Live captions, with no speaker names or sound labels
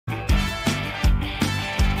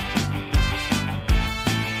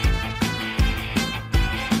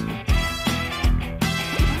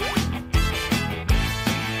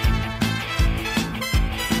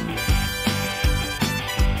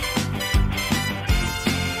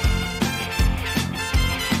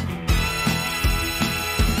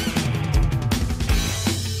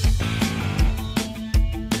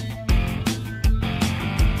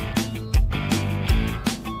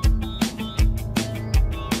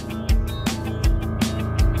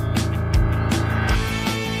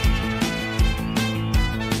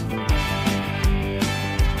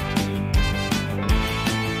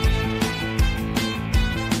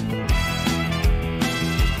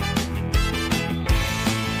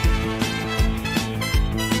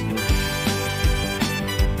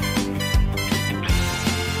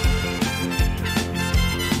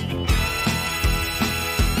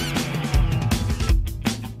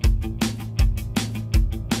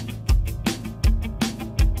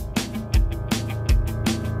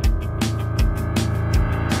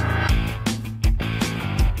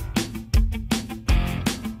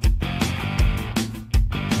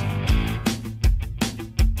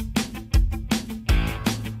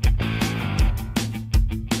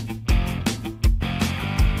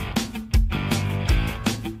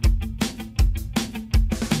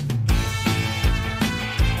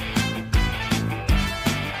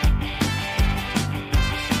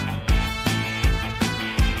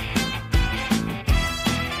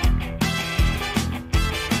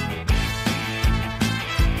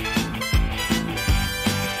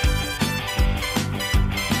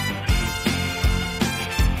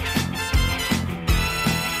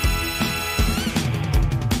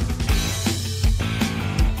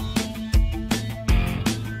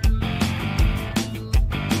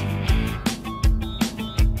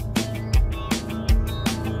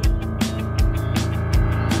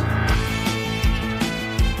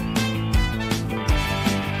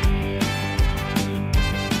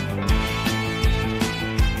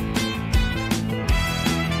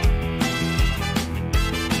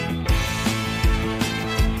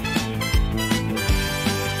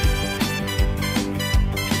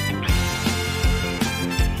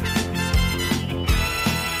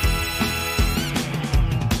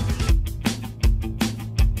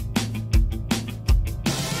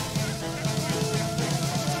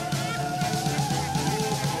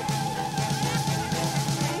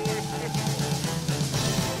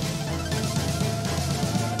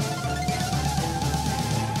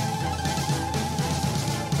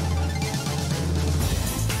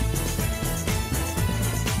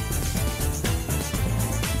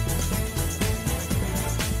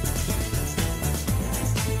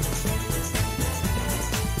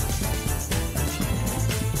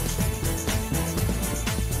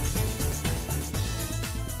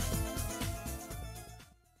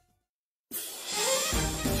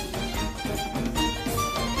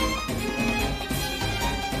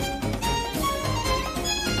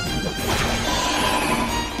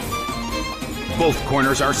Both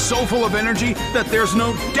corners are so full of energy that there's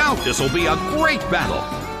no doubt this will be a great battle.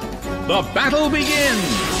 The battle begins!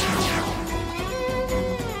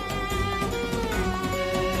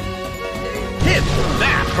 Hit!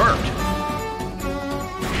 That hurt!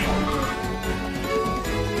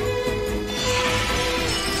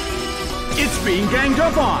 It's being ganged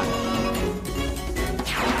up on!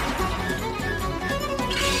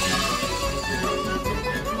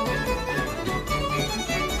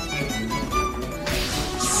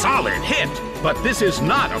 Solid hit, but this is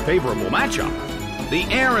not a favorable matchup.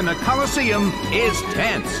 The air in the Colosseum is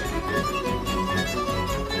tense.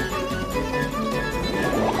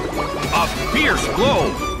 A fierce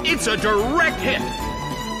blow. It's a direct hit.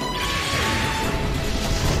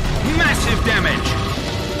 Massive damage.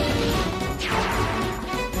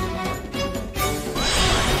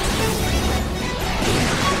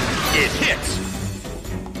 It hits.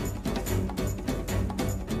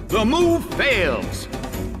 The move fails.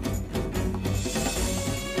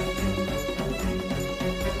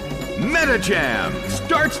 Medicham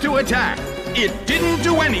starts to attack. It didn't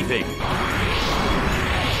do anything.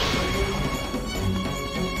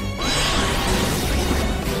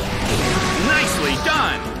 Nicely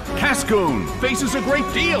done. Cascoon faces a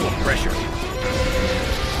great deal of pressure.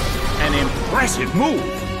 An impressive move,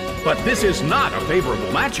 but this is not a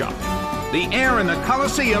favorable matchup. The air in the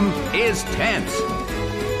Colosseum is tense.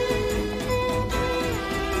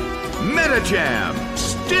 Medicham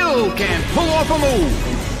still can't pull off a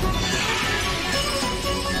move.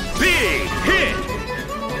 Big hit!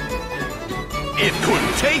 It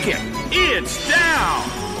couldn't take it. It's down.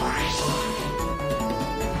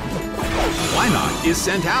 Wynaut is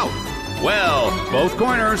sent out. Well, both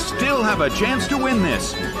corners still have a chance to win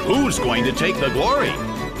this. Who's going to take the glory?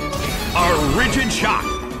 A rigid shot.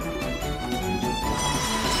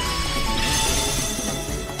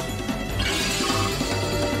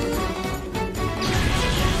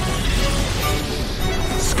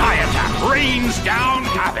 Sky attack rains down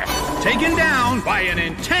havoc. Taken down by an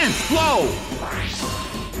intense blow.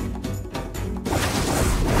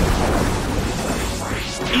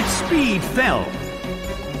 Its speed fell.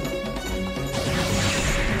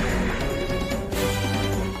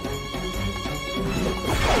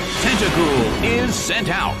 Tentacruel is sent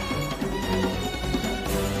out.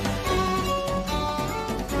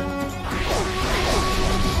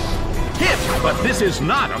 Hit, but this is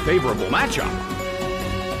not a favorable matchup.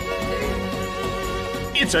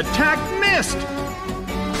 Its attack missed.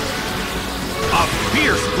 A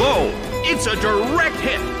fierce blow. It's a direct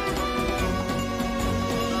hit.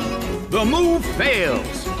 The move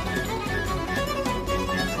fails.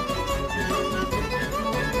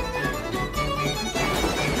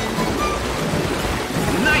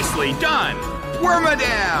 Nicely done.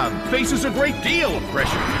 Wormadam faces a great deal of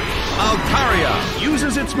pressure. Altaria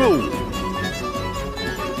uses its move.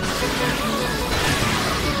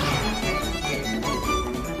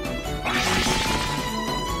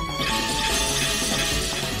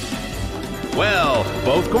 Well,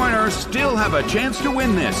 both corners still have a chance to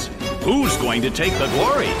win this. Who's going to take the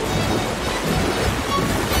glory?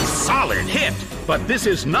 Solid hit, but this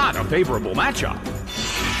is not a favorable matchup.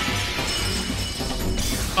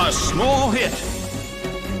 A small hit.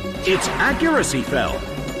 Its accuracy fell.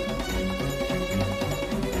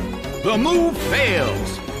 The move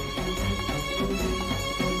fails.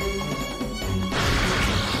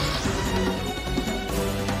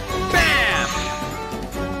 Bam!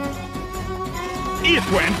 It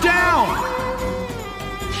went down!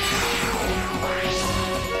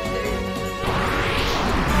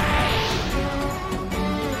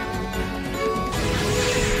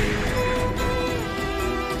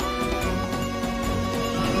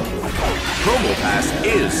 Probopass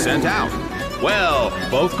is sent out. Well,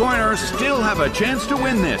 both corners still have a chance to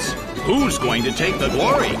win this. Who's going to take the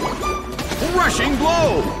glory? Rushing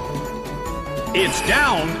blow! It's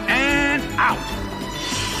down and out.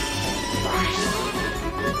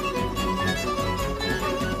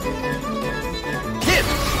 Hit!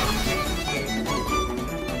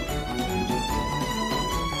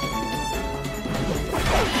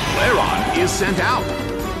 Lairon is sent out.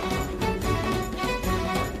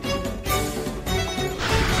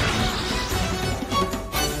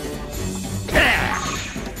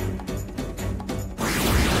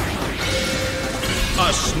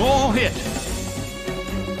 A small hit.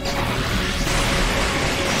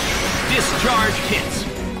 Discharge hits.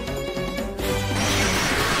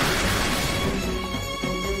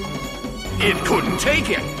 It couldn't take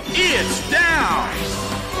it. It's down.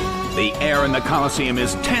 The air in the Colosseum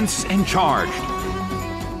is tense and charged.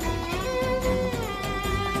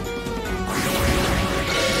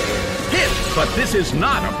 Hit, But this is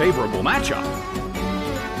not a favorable matchup.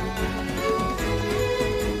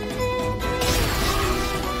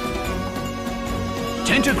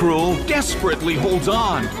 Tentacruel desperately holds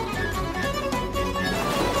on.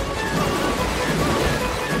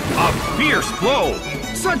 A fierce blow!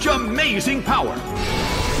 Such amazing power!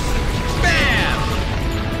 Bam!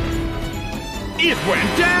 It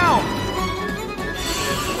went down!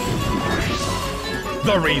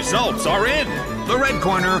 The results are in! The red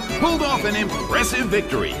corner pulled off an impressive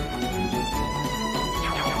victory.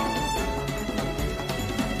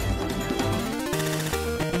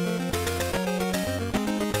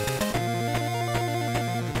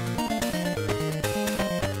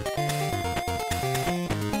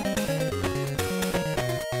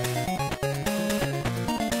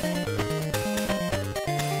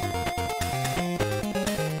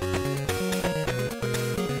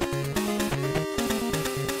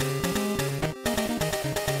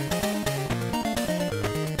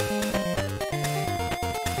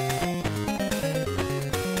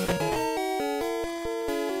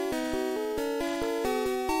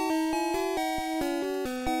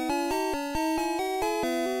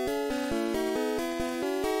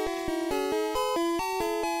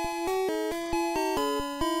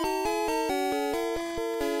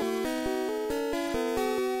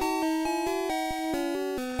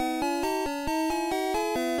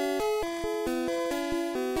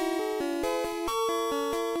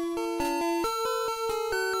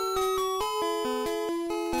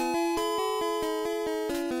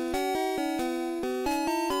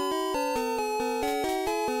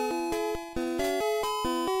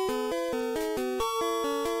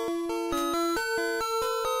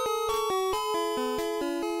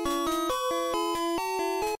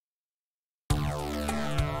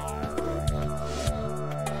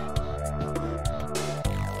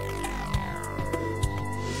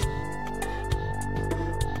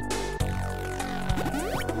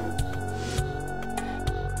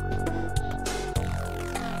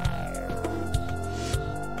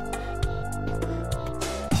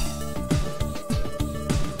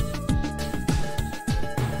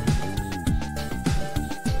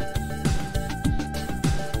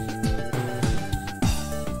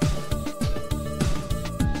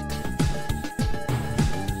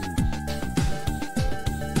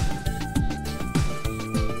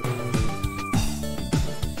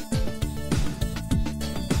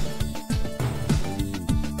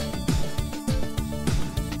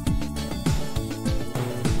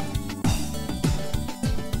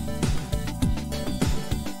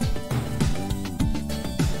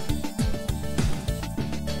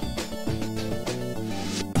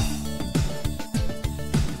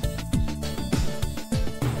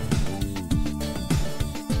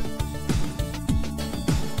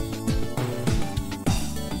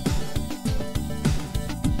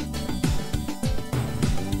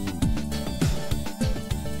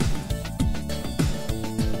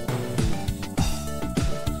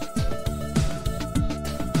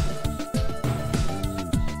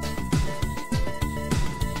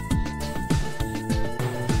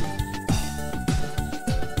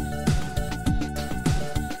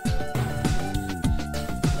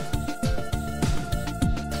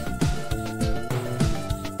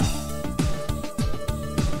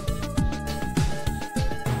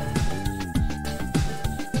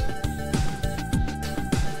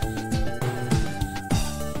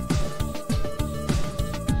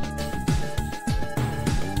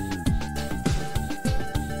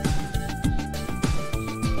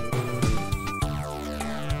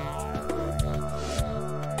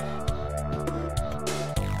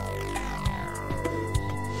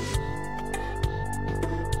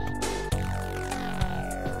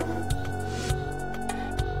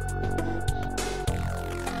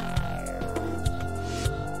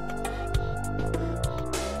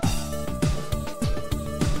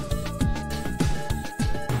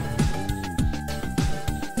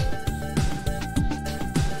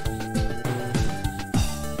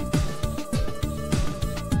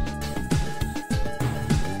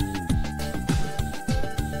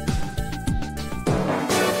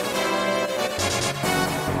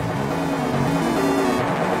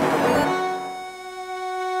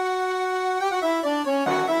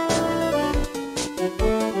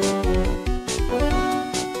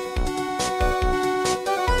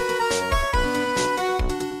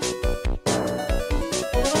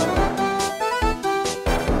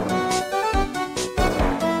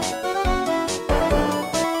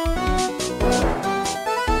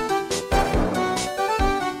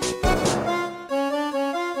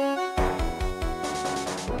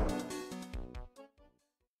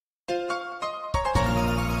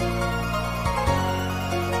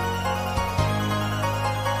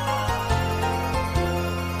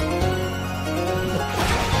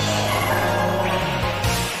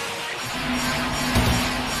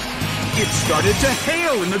 started to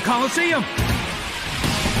hail in the Colosseum.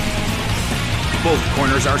 Both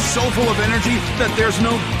corners are so full of energy that there's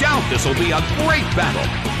no doubt this will be a great battle.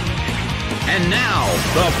 And now,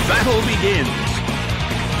 the battle begins.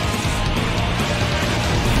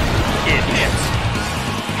 It hits.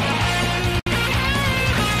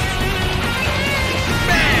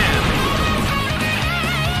 Bam!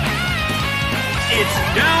 It's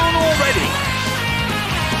down already.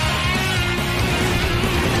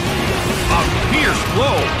 A fierce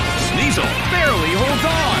blow. Sneasel barely holds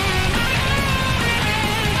on.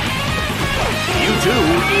 Mewtwo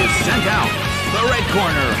is sent out. The red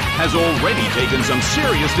corner has already taken some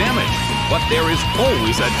serious damage, but there is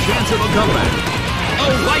always a chance of a comeback. A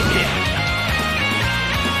light hit.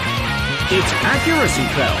 Its accuracy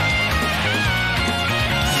fell.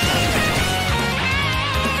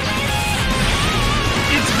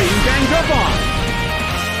 It's being ganged up on.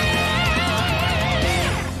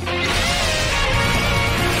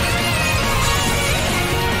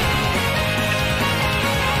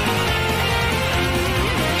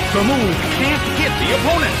 The move can't hit the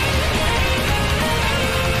opponent.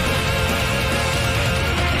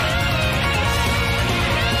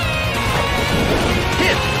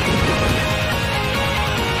 Hit.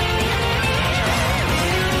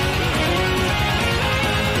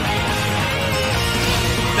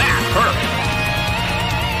 That hurt.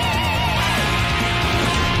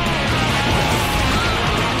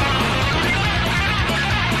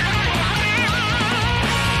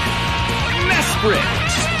 Mesprit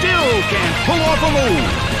still can't pull off a move.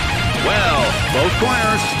 Well, both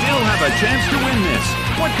corners still have a chance to win this.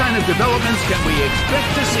 What kind of developments can we expect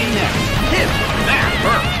to see next? Hit! That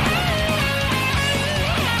hurt!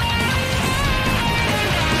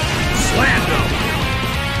 Slammed him!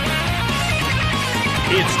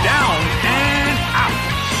 It's down and out!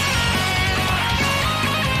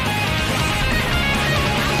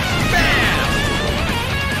 Bam!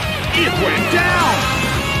 It went down!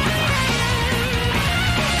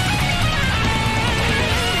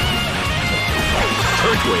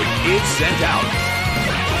 Turtwig is sent out.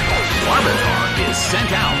 Larvitar is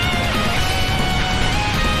sent out.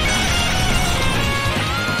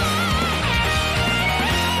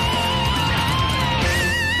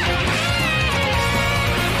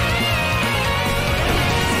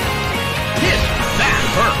 Hit! That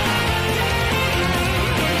hurt!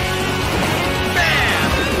 Bam!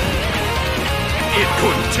 It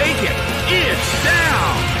couldn't take it. It's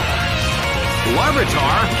down!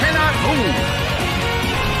 Larvitar cannot move.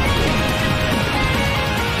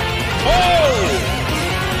 Oh!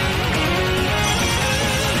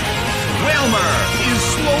 Wailmer is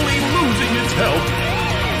slowly losing its health.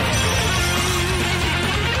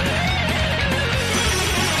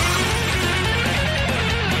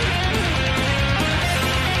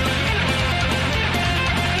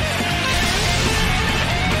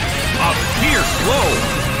 A fierce blow.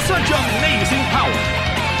 Such amazing power.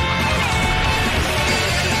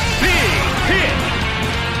 Big hit.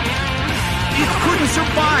 It couldn't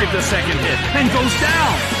survive the second hit and goes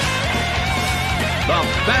down. The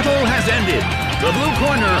battle has ended. The blue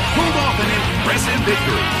corner pulled off an impressive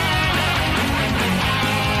victory.